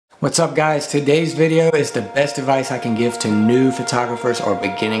What's up guys? Today's video is the best advice I can give to new photographers or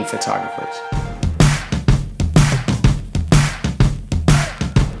beginning photographers.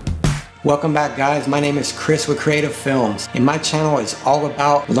 Welcome back guys, my name is Chris with Creative Films and my channel is all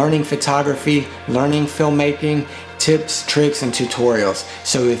about learning photography, learning filmmaking, tips, tricks, and tutorials.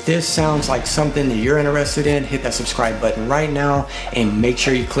 So if this sounds like something that you're interested in, hit that subscribe button right now and make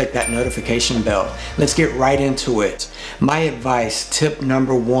sure you click that notification bell. Let's get right into it. My advice, tip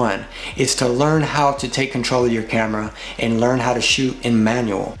number one, is to learn how to take control of your camera and learn how to shoot in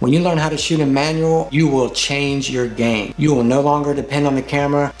manual. When you learn how to shoot in manual, you will change your game. You will no longer depend on the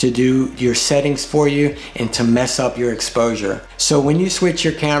camera to do your settings for you and to mess up your exposure. So when you switch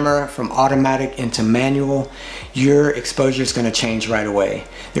your camera from automatic into manual, your exposure is going to change right away.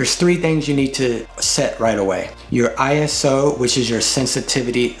 There's three things you need to set right away. Your ISO, which is your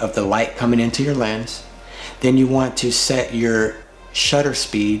sensitivity of the light coming into your lens. Then you want to set your shutter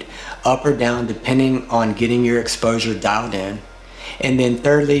speed up or down depending on getting your exposure dialed in. And then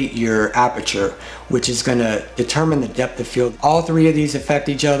thirdly, your aperture, which is going to determine the depth of field. All three of these affect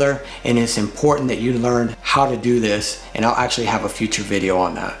each other, and it's important that you learn how to do this, and I'll actually have a future video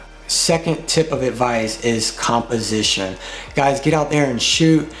on that. Second tip of advice is composition. Guys, get out there and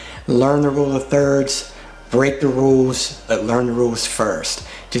shoot, learn the rule of thirds, break the rules, but learn the rules first.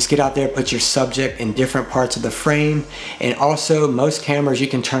 Just get out there, put your subject in different parts of the frame, and also most cameras you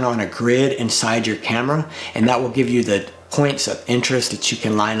can turn on a grid inside your camera, and that will give you the points of interest that you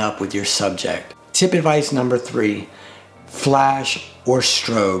can line up with your subject. Tip advice number three, flash or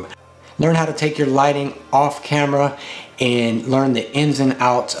strobe. Learn how to take your lighting off camera and learn the ins and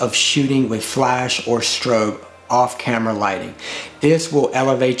outs of shooting with flash or strobe off camera lighting. This will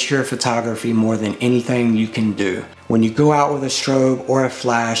elevate your photography more than anything you can do. When you go out with a strobe or a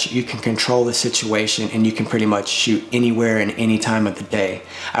flash, you can control the situation and you can pretty much shoot anywhere and any time of the day.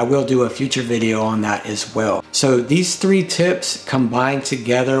 I will do a future video on that as well. So these three tips combined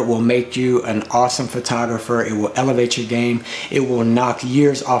together will make you an awesome photographer. It will elevate your game. It will knock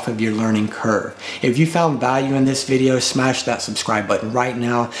years off of your learning curve. If you found value in this video, smash that subscribe button right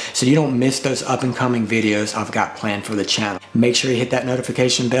now so you don't miss those up and coming videos I've got planned for the channel. Make sure you hit that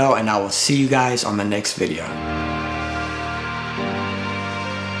notification bell and I will see you guys on the next video.